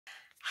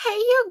Hey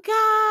you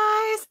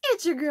guys,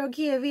 it's your girl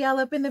Kivy all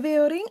up in the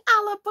building,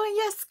 all up on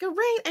your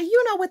screen, and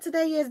you know what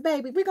today is,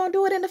 baby. We're gonna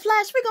do it in the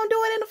flesh. We're gonna do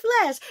it in the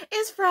flesh.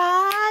 It's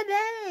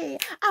Friday.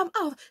 I'm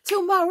off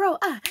tomorrow.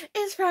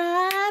 It's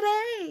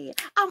Friday.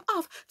 I'm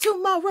off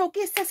tomorrow.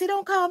 Get sassy,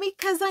 don't call me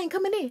cause I ain't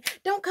coming in.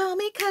 Don't call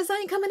me cause I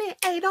ain't coming in.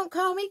 Hey, don't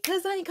call me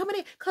cause I ain't coming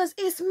in. Cause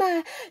it's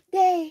my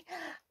day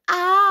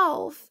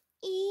off.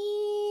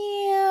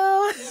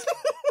 Ew.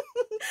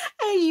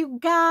 Hey you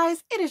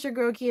guys, it is your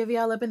girl Kivy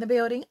all up in the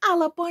building,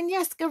 all up on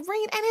your screen,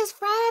 and it's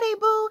Friday,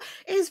 boo.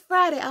 It's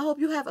Friday. I hope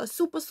you have a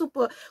super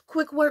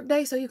quick work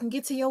day so you can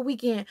get to your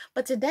weekend.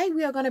 But today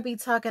we are going to be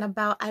talking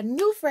about a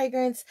new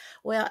fragrance.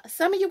 Well,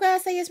 some of you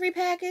guys say it's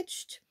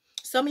repackaged.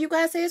 Some of you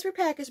guys say it's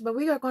repackaged, but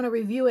we are going to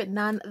review it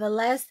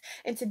nonetheless.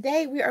 And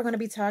today we are going to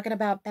be talking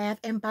about Bath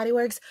and Body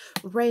Works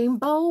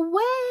Rainbow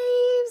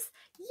Waves.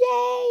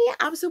 Yay!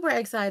 I'm super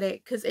excited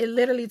because it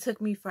literally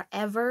took me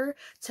forever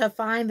to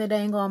find the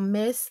dang on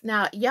mist.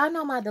 Now, y'all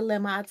know my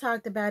dilemma. I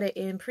talked about it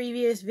in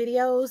previous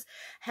videos,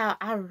 how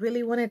I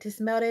really wanted to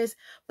smell this,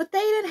 but they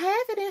didn't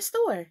have it in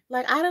store.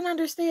 Like, I don't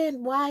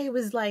understand why it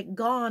was like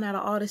gone out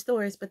of all the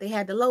stores, but they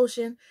had the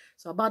lotion.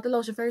 So I bought the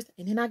lotion first,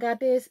 and then I got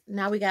this.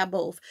 Now we got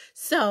both.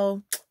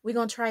 So we're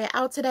going to try it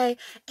out today.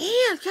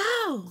 And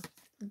y'all,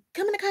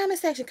 come in the comment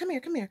section. Come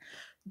here.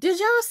 Did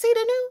y'all see the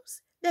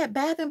news that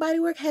Bath and Body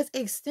Works has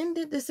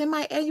extended the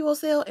semi-annual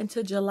sale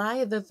until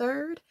July the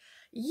 3rd?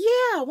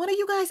 Yeah, one of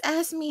you guys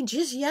asked me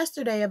just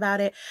yesterday about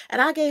it, and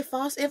I gave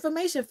false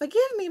information. Forgive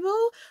me,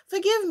 boo.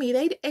 Forgive me.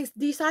 They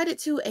decided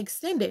to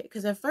extend it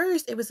because at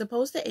first it was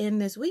supposed to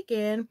end this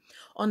weekend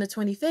on the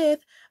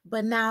 25th,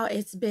 but now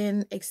it's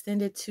been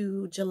extended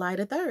to July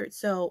the 3rd.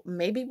 So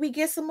maybe we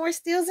get some more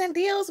steals and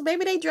deals.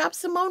 Maybe they drop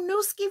some more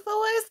Nooski for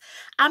us.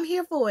 I'm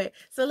here for it.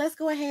 So let's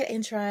go ahead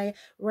and try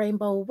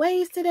Rainbow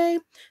Waves today.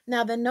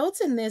 Now, the notes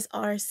in this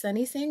are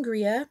Sunny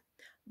Sangria,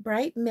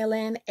 Bright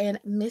Melon, and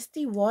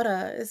Misty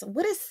Waters.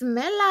 What it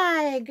smell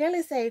like? Girl,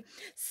 it say,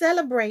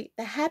 celebrate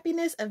the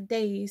happiness of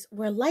days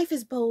where life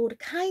is bold,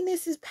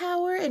 kindness is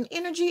power, and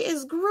energy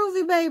is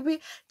groovy, baby.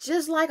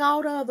 Just like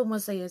all the other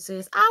ones say it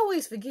says. I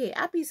always forget.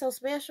 I be so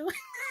special.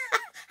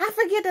 I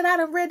forget that I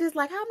done read this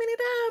like how many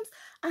times?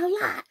 A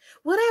lot.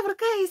 Whatever the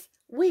case,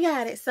 we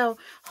got it. So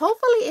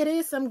hopefully it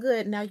is some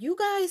good. Now, you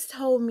guys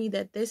told me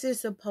that this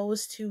is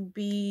supposed to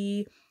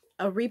be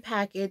a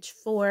repackage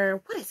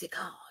for, what is it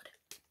called?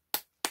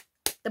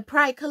 The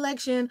Pride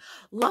Collection,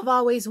 Love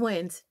Always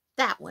Wins.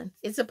 That one.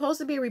 It's supposed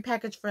to be a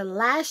repackage for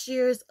last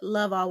year's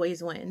Love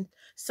Always Wins.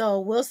 So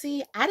we'll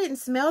see. I didn't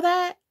smell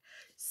that.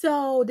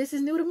 So this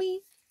is new to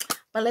me.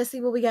 But let's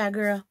see what we got,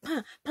 girl.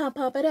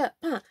 Pump it up.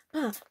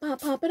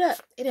 Pump it up.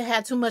 It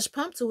had too much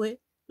pump to it.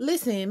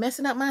 Listen,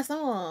 messing up my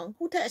song.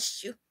 Who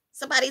touched you?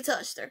 Somebody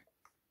touched her.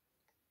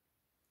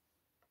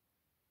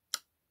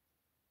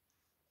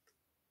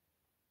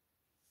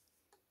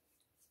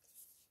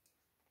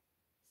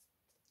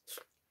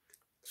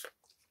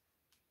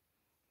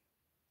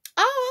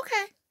 Oh,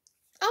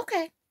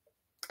 okay.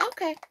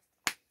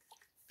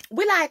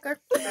 We like her.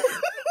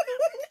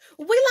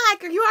 We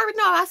like her. You already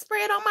know I spray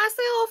it on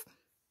myself.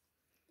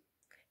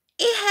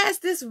 It has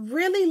this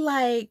really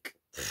like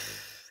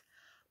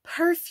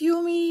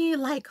perfumey,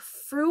 like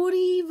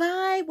fruity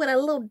vibe with a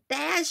little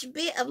dash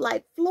bit of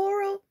like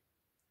floral.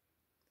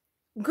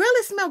 Girl,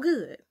 it smell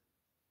good.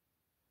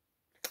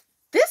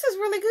 This is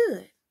really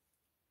good.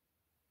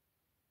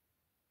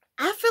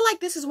 I feel like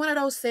this is one of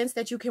those scents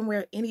that you can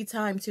wear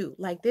anytime too.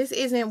 Like, this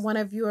isn't one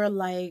of your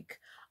like,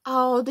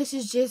 oh, this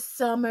is just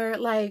summer.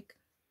 Like,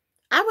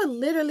 I would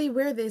literally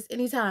wear this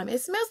anytime.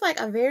 It smells like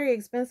a very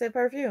expensive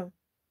perfume.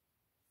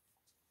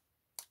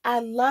 I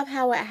love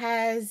how it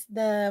has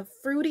the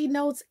fruity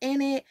notes in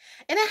it.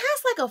 And it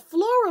has like a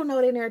floral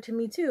note in there to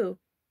me too.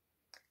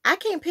 I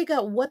can't pick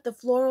up what the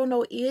floral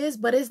note is,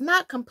 but it's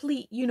not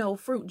complete, you know,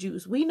 fruit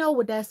juice. We know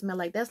what that smells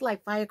like. That's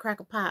like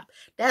firecracker pop.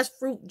 That's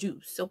fruit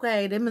juice,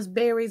 okay? Them is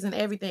berries and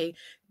everything.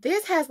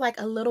 This has like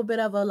a little bit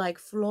of a like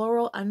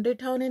floral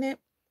undertone in it,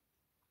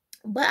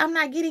 but I'm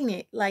not getting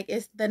it. Like,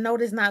 it's the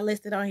note is not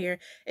listed on here.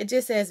 It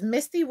just says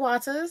Misty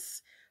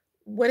Waters.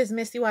 What does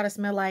Misty Water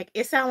smell like?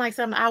 It sounds like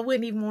something I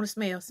wouldn't even want to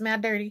smell. Smell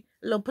dirty,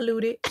 a little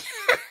polluted.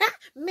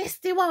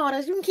 Misty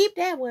Waters. You can keep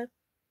that one.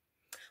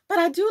 But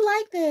I do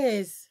like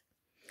this.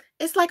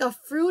 It's like a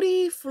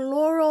fruity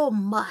floral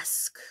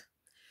musk.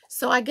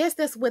 So I guess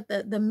that's what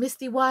the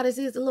Misty Waters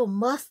is. A little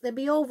musk that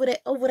be over the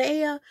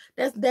air.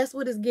 That's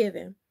what it's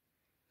giving.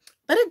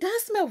 But it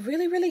does smell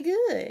really, really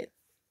good.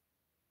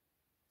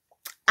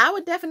 I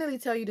would definitely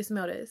tell you to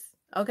smell this.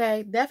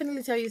 Okay?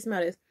 Definitely tell you to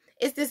smell this.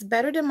 Is this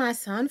better than my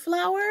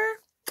sunflower?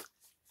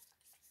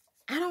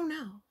 I don't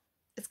know.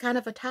 It's kind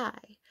of a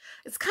tie.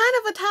 It's kind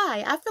of a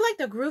tie. I feel like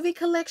the Groovy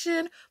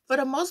collection, for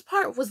the most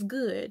part, was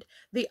good.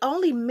 The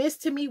only miss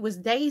to me was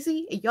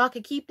Daisy. Y'all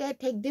can keep that.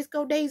 Take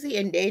Disco Daisy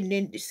and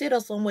then sit her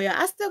somewhere.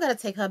 I still got to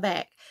take her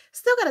back.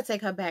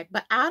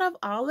 But out of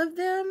all of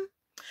them,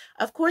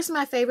 of course,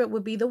 my favorite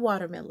would be the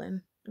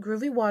watermelon.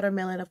 Groovy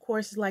Watermelon, of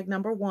course, is like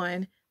number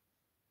one.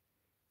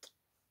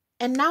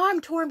 And now I'm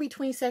torn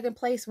between second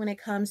place when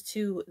it comes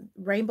to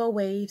Rainbow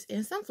Waves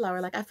and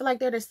Sunflower. Like, I feel like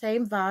they're the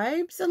same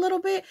vibes a little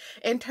bit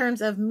in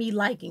terms of me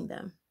liking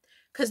them.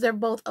 Because they're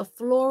both a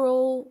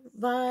floral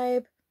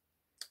vibe.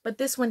 But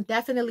this one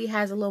definitely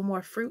has a little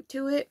more fruit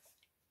to it.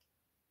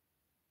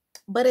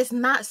 But it's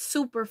not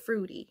super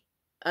fruity.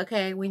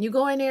 Okay, when you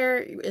go in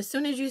there, as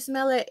soon as you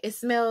smell it, it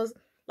smells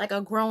like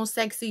a grown,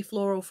 sexy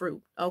floral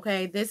fruit.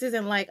 Okay, this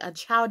isn't like a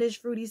childish,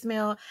 fruity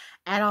smell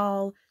at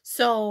all.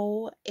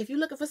 So if you're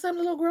looking for something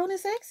a little grown and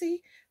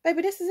sexy,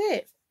 baby, this is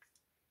it.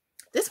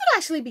 This would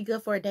actually be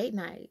good for a date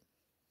night.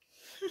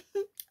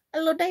 A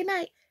little date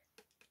night.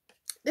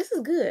 This is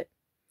good.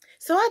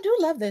 So I do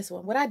love this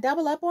one. Would I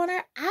double up on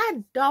her?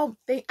 I don't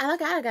think. I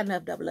got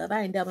enough double up.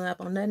 I ain't doubling up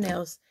on nothing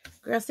else.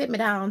 Girl, sit me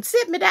down.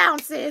 Sit me down,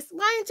 sis.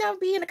 Why ain't y'all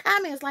be in the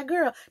comments like,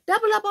 girl,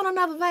 double up on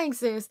another thing,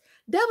 sis.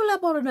 Double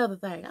up on another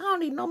thing. I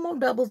don't need no more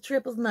doubles,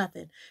 triples,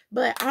 nothing.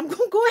 But I'm going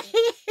to go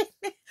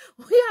ahead.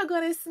 We are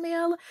going to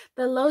smell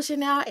the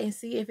lotion out and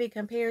see if it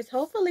compares.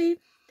 Hopefully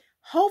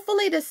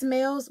the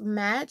smells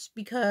match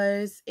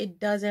because it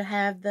doesn't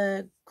have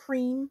the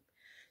cream.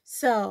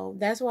 So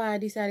that's why I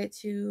decided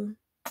to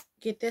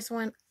get this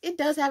one. It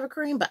does have a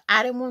cream, but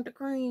I didn't want the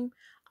cream.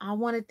 I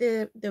wanted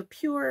the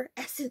pure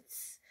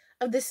essence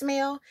of the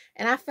smell.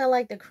 And I felt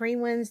like the cream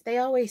ones, they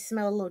always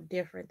smell a little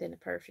different than the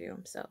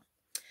perfume. So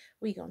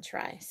we gonna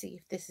try and see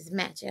if this is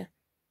matching.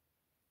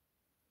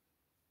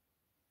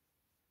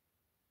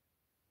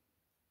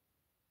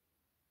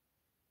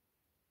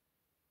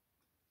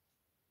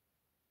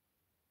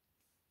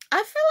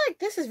 I feel like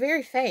this is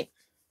very faint.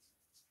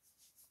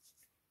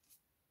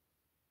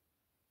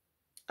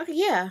 Okay,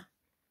 yeah.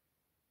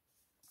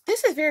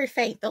 This is very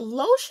faint. The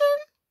lotion,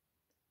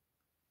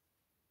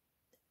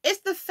 it's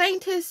the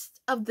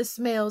faintest of the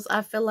smells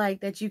I feel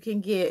like that you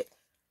can get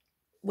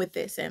with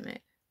this in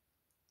it.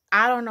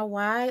 I don't know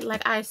why.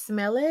 Like, I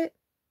smell it.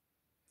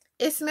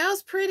 It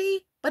smells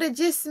pretty, but it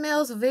just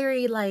smells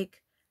very,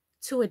 like,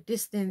 to a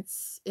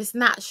distance. It's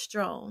not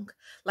strong.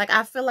 Like,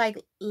 I feel like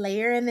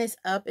layering this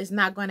up is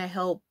not going to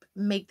help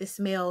make the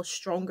smell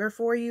stronger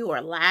for you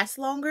or last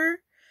longer.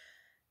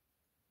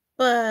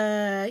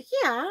 But,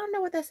 yeah, I don't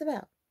know what that's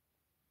about.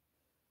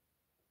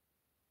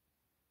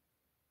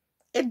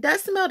 It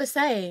does smell the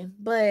same,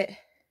 but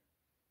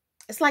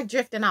it's like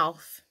drifting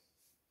off.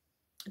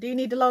 Do you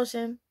need the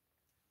lotion?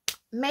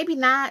 Maybe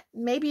not.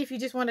 Maybe if you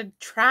just want to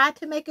try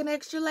to make an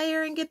extra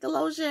layer and get the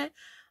lotion.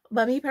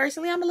 But me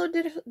personally, I'm a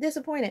little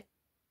disappointed.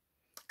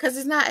 Because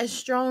it's not as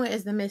strong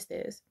as the mist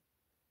is.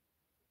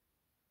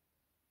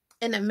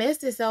 And the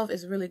mist itself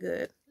is really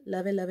good.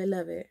 Love it, love it,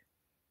 love it.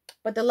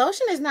 But the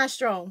lotion is not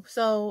strong.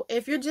 So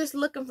if you're just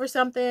looking for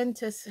something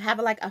to have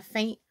like a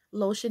faint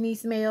lotiony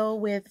smell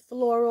with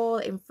floral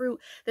and fruit,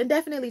 then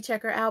definitely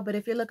check her out. But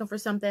if you're looking for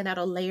something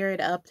that'll layer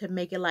it up to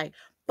make it like,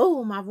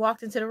 boom, I've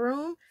walked into the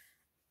room,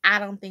 I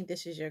don't think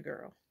this is your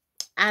girl.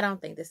 I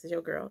don't think this is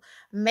your girl.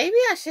 Maybe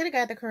I should have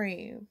got the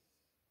cream.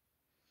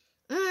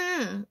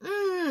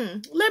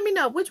 Let me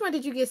know. Which one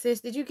did you get, sis?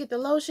 Did you get the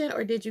lotion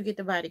or did you get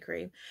the body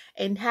cream?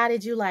 And how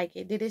did you like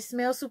it? Did it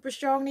smell super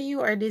strong to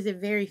you or is it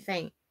very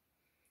faint?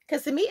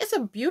 Because to me, it's a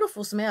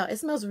beautiful smell. It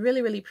smells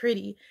really, really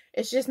pretty.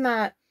 It's just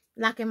not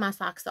knocking my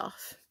socks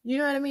off. You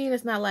know what I mean?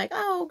 It's not like,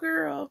 oh,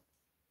 girl,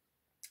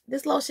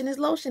 this lotion is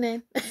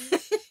lotioning.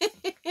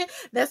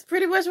 That's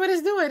pretty much what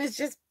it's doing. It's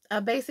just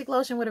a basic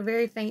lotion with a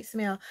very faint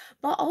smell.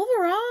 But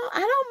overall, I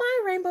don't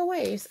mind Rainbow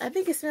Waves. I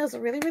think it smells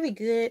really, really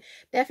good.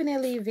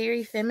 Definitely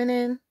very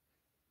feminine.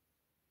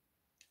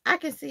 I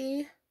can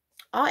see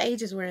all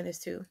ages wearing this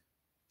too.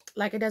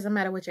 Like, it doesn't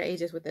matter what your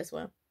age is with this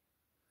one.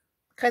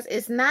 Because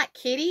it's not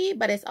kiddie,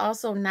 but it's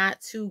also not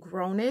too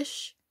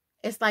grownish.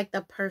 It's like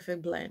the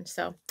perfect blend.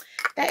 So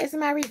that is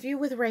my review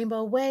with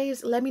Rainbow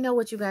Waves. Let me know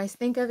what you guys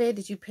think of it.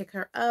 Did you pick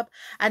her up?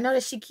 I know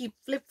that she keep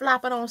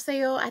flip-flopping on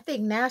sale. I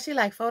think now she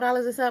like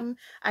 $4 or something.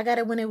 I got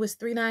it when it was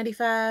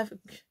 $3.95.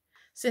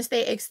 Since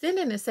they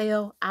extending the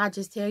sale, I'll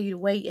just tell you to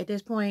wait at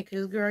this point.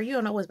 Because, girl, you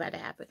don't know what's about to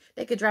happen.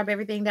 They could drop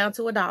everything down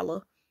to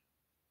 $1.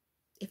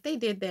 If they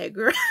did that,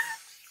 girl,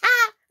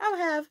 I'll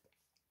have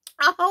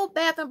a whole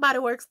Bath and Body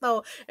Works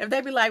store. If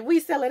they be like, we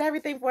selling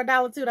everything for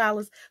 $1,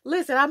 $2.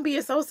 Listen, I'm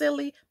being so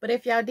silly. But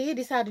if y'all did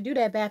decide to do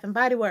that, Bath and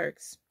Body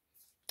Works,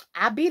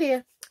 I'll be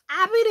there.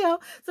 I'll be there.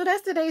 So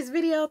that's today's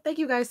video. Thank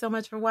you guys so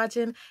much for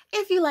watching.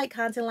 If you like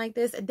content like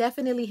this,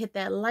 definitely hit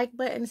that like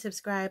button,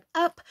 subscribe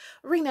up,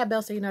 ring that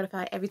bell so you're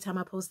notified every time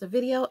I post a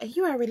video. And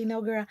you already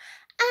know, girl,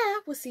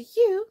 I will see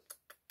you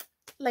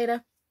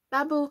later.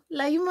 Bye, boo.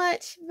 Love you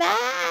much.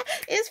 Bye.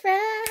 It's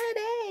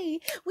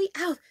Friday. We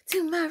out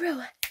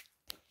tomorrow.